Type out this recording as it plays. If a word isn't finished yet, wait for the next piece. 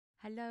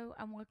Hello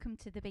and welcome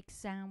to The Big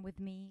Sound with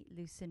me,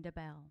 Lucinda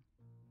Belle.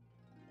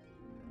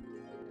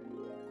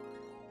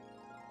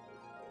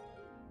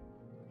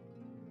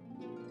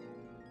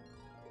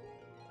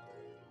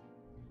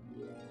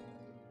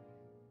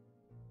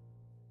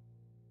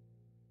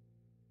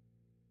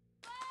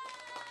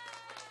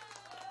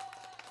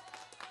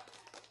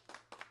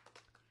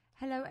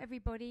 Hello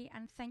everybody,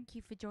 and thank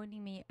you for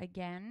joining me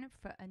again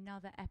for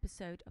another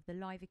episode of the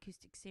live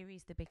acoustic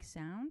series, The Big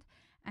Sound.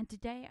 And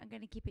today I'm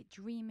going to keep it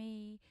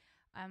dreamy.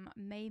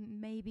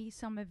 Maybe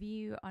some of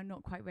you are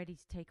not quite ready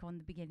to take on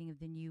the beginning of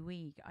the new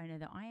week. I know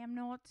that I am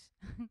not.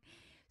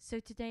 So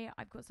today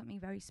I've got something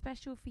very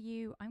special for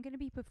you. I'm going to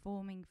be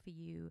performing for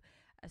you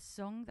a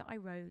song that I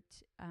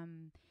wrote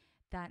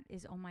that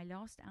is on my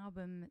last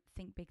album,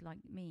 Think Big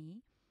Like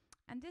Me.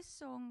 And this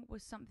song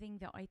was something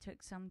that I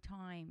took some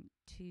time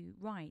to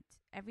write.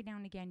 Every now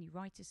and again, you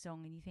write a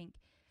song and you think,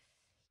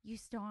 you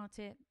start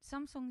it.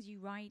 Some songs you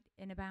write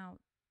in about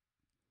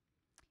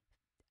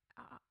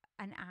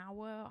an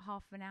hour,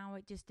 half an hour.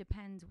 It just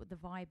depends what the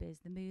vibe is,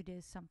 the mood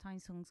is.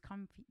 Sometimes songs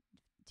come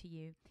to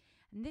you.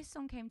 And this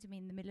song came to me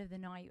in the middle of the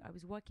night. I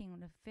was working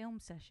on a film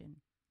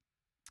session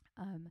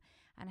and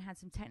I had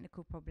some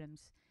technical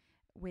problems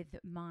with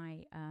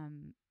my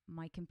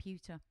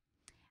computer.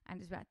 And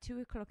it was about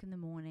 2 o'clock in the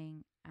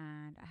morning,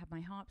 and I had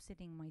my harp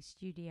sitting in my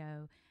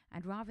studio.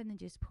 And rather than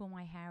just pull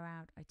my hair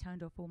out, I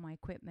turned off all my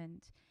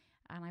equipment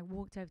and I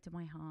walked over to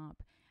my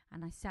harp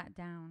and I sat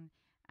down,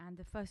 and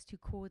the first two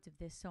chords of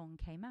this song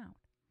came out.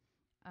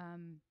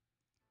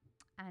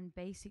 And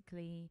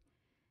basically,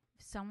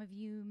 some of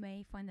you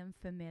may find them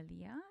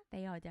familiar.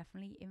 They are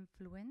definitely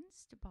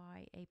influenced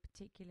by a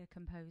particular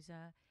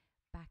composer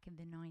back in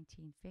the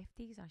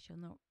 1950s. I shall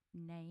not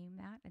name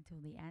that until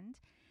the end.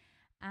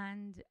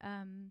 And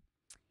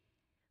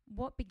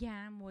what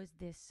began was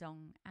this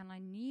song, and I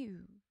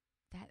knew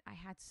that I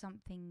had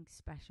something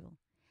special,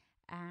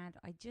 and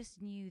I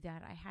just knew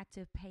that I had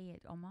to pay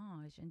it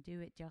homage and do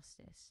it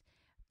justice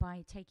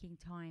by taking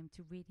time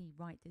to really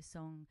write this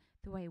song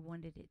the way I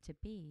wanted it to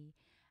be.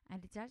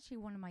 And it's actually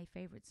one of my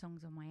favorite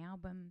songs on my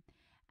album,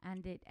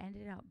 and it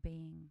ended up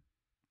being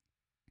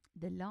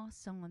the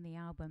last song on the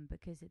album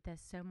because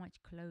there's so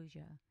much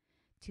closure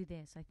to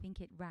this. I think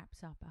it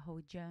wraps up a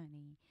whole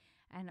journey.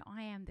 And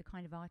I am the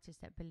kind of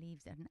artist that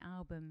believes that an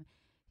album,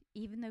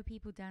 even though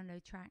people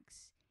download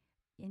tracks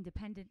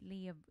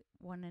independently of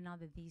one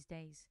another these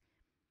days,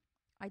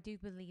 I do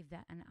believe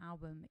that an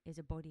album is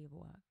a body of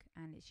work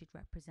and it should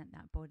represent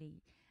that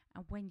body.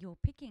 And when you're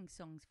picking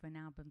songs for an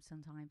album,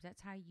 sometimes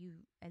that's how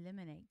you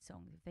eliminate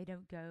songs. If they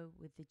don't go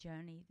with the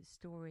journey, the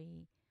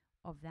story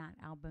of that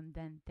album,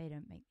 then they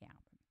don't make the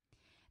album.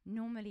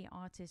 Normally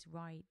artists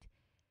write,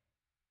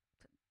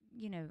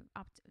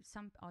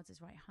 some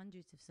artists write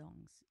hundreds of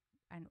songs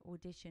and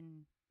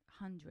audition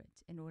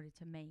hundreds in order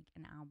to make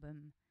an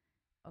album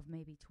of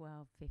maybe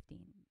 12,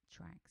 15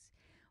 tracks.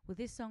 Well,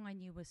 this song I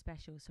knew was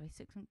special, so I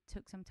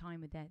took some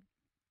time with it.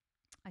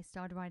 I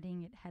started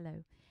writing it.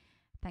 Hello.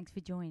 Thanks for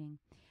joining.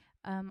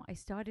 I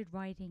started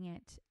writing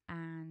it,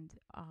 and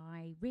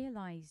I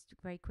realized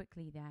very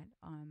quickly that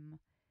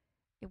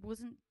it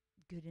wasn't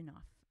good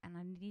enough, and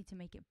I needed to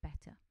make it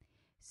better.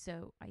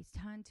 So I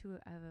turned to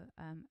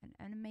an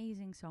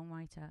amazing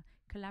songwriter,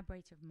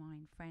 collaborator of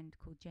mine, friend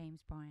called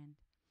James Bryan.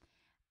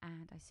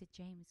 And I said,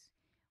 James,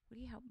 will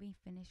you help me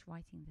finish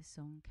writing this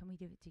song? Can we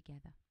do it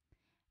together?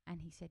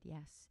 And he said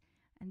yes.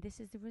 And this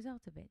is the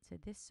result of it. So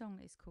this song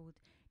is called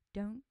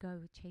Don't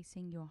Go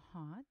Chasing Your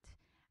Heart,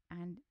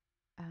 and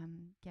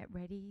get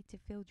ready to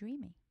feel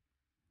dreamy.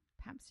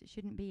 Perhaps it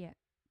shouldn't be it.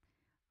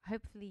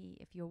 Hopefully,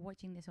 if you're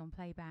watching this on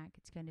playback,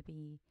 it's going to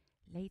be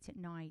late at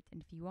night.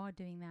 And if you are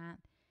doing that,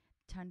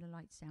 turn the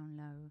lights down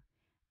low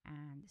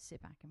and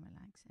sit back and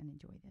relax and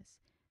enjoy this.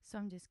 So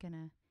I'm just going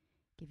to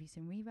give you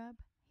some reverb.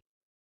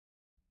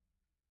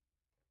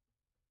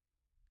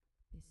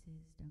 This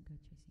is Don't Go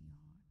Chasing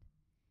Your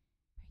Heart.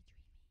 Very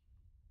dreamy.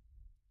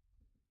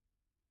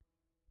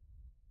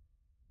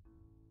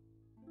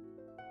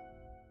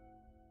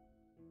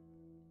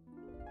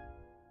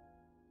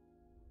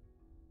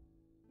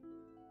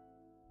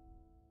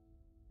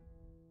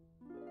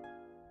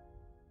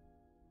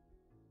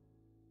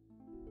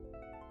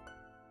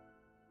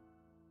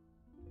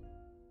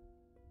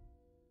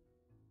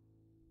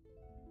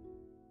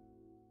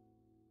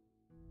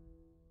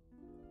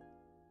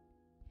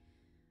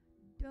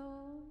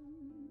 Don't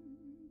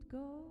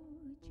go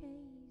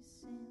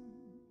chasing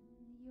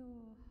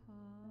your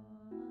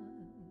heart.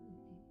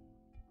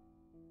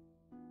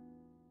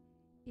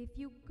 If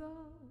you go,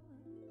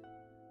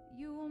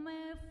 you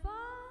may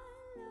follow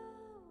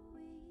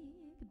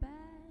it back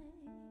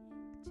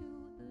to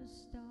the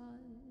start,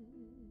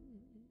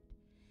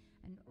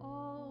 and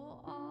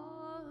all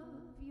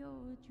of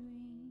your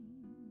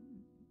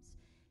dreams,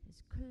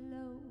 as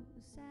close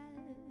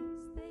as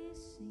they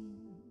seem,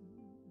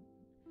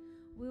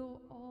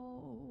 will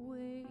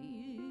always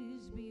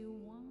be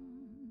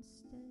one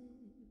step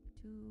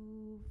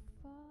too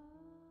far.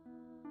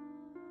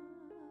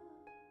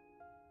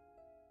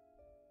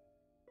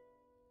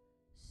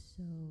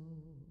 So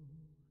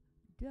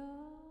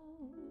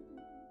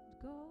Don't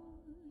go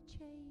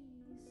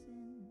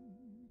chasing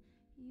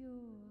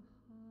your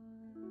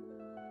heart.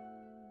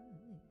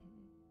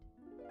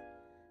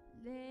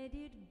 Let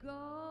it go.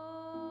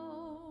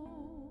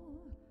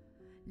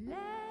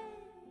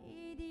 Let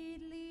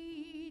it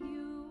lead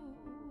you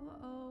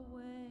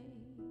away.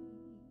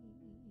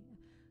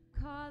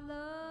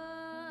 Color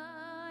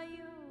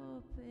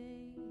your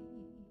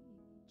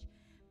page,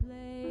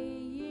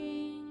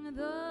 playing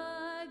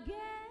the game.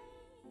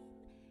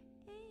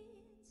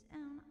 It's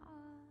an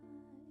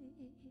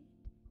art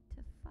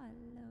to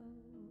follow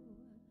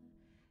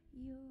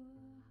your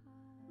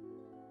heart.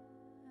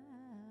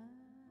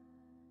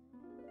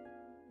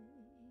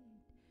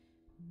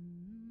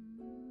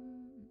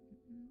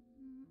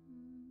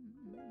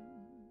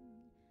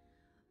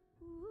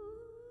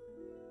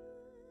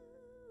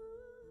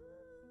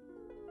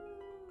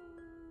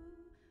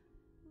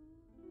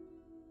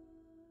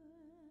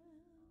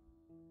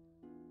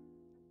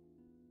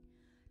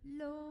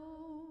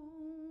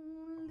 Lonely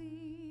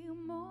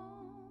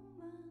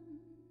moments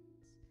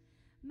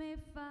may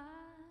find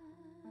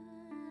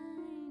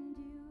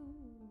you,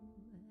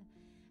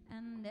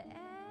 and every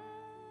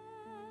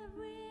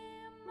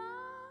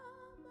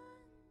moment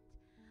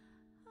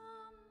a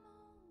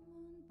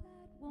moment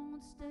that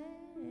won't stay.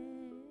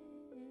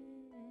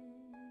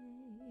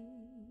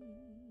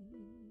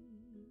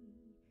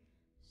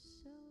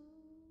 So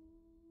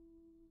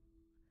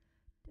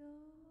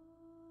don't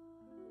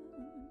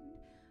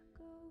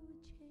go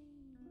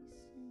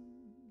chasing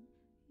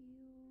your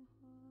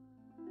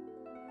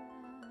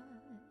heart.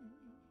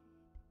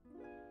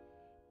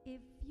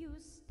 If you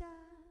stop,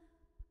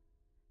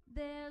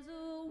 there's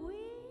a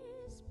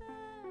whisper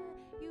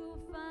you'll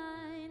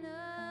finally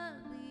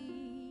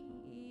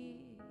hear.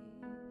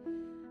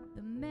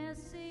 The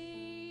message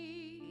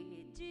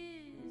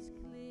is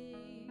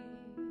clear.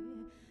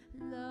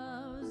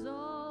 Love's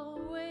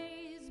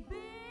always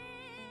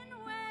been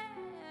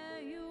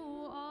where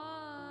you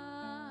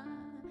are.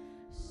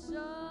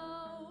 So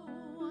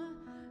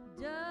don't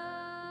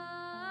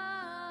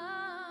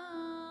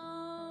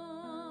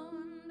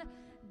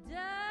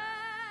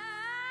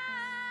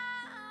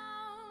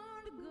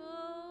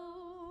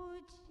go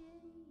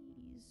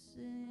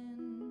chasing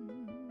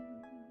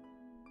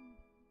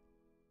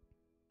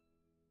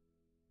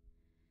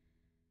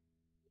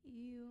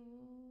your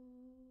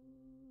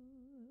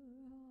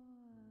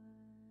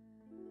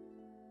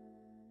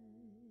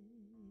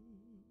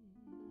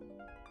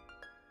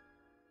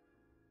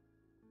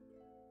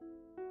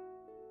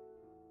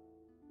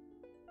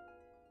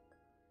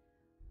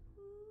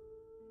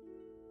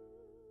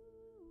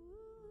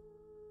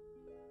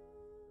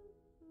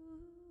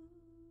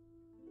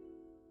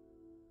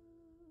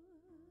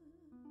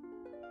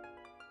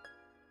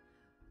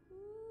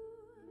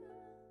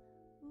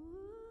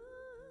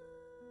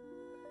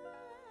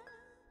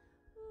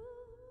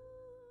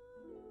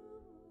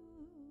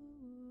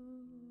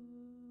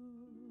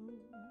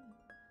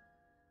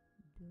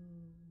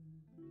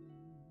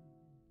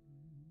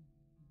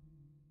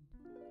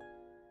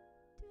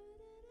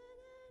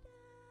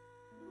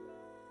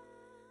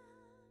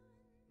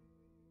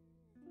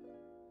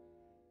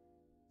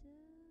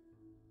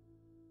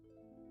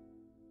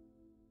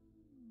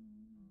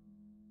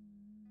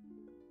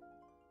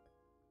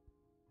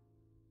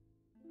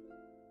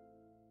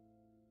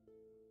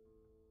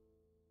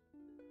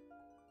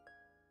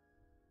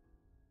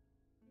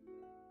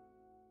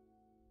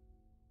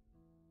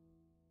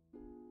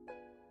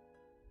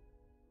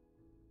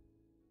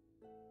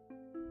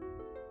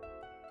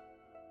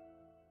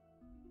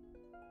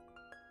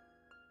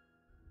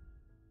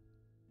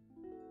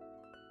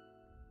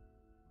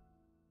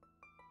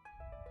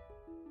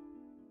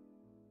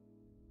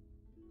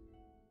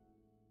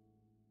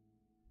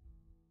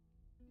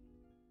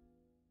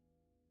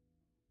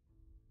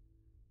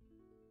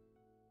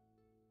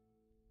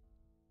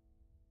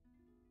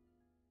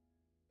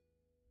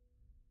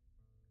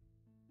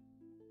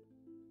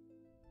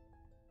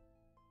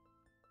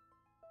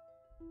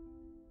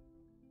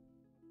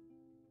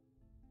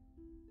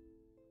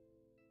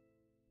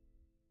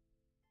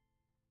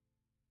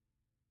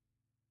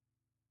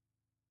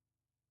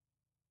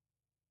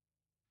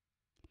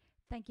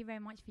Thank you very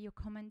much for your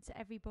comments,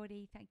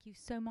 everybody. Thank you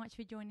so much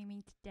for joining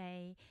me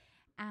today.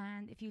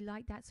 And if you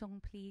like that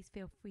song, please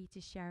feel free to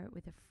share it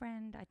with a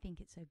friend. I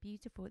think it's so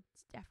beautiful.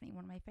 It's definitely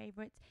one of my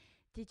favorites.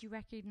 Did you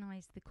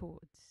recognize the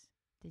chords?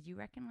 Did you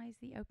recognize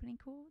the opening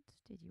chords?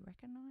 Did you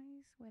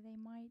recognize where they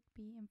might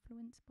be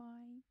influenced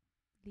by?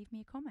 Leave me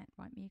a comment.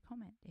 Write me a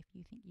comment if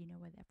you think you know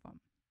where they're from.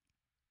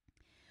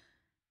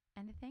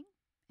 Anything?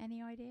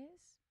 Any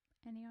ideas?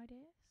 Any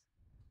ideas?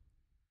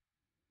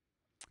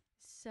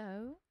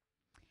 So,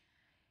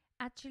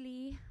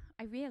 actually,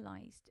 I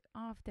realized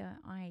after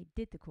I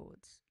did the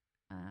chords,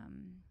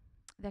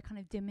 they're kind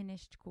of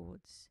diminished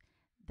chords,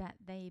 that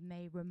they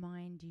may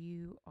remind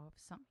you of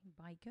something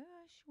by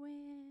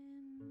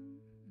Gershwin.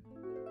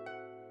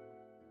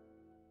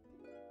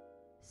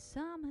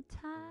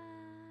 Summertime,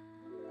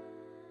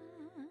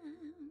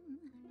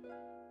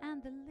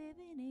 and the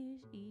living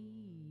is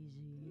easy.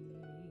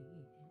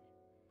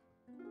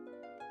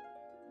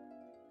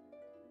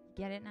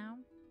 Get it now?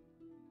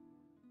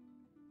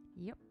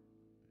 Yep.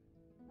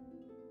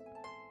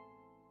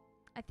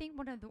 I think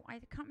I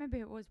can't remember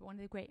who it was, but one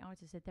of the great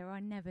artists said there are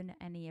never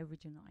any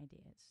original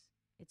ideas.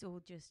 It's all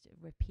just a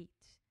repeat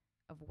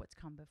of what's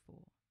come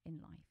before in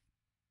life.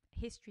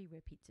 History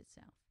repeats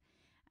itself.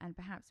 And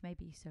perhaps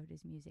maybe so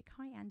does music.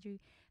 Hi, Andrew.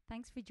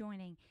 Thanks for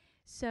joining.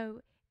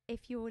 So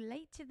if you're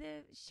late to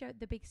the show,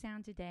 the Big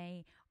Sound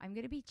today, I'm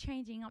going to be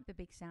changing up the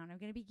Big Sound. I'm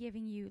going to be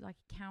giving you like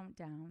a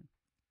countdown.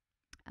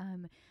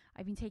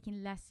 I've been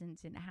taking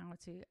lessons in how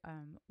to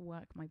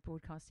work my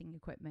broadcasting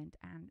equipment,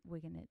 and we're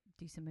going to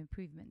do some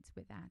improvements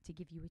with that to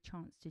give you a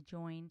chance to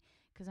join,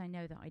 because I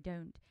know that I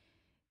don't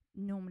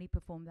normally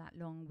perform that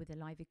long with a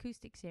live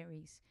acoustic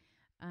series.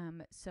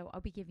 So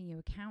I'll be giving you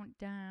a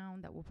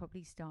countdown that will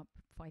probably start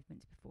 5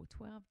 minutes before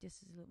 12,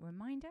 just as a little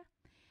reminder,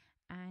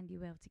 and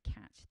you'll be able to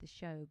catch the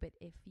show. But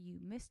if you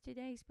missed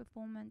today's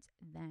performance,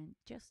 then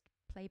just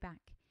play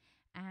back.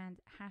 And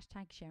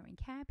hashtag sharing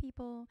care,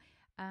 people.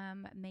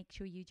 Make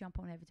sure you jump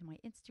on over to my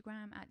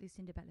Instagram at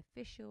Lucinda Belle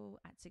Official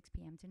at 6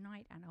 p.m.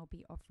 tonight, and I'll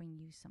be offering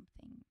you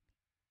something.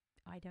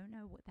 I don't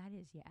know what that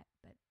is yet,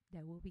 but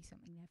there will be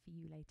something there for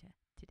you later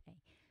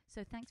today.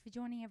 So thanks for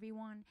joining,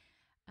 everyone.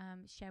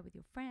 Share with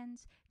your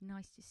friends.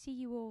 Nice to see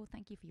you all.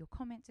 Thank you for your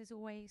comments as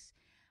always.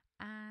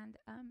 And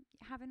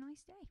have a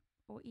nice day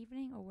or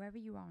evening or wherever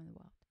you are in the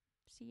world.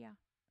 See ya.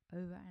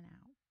 Over and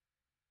out.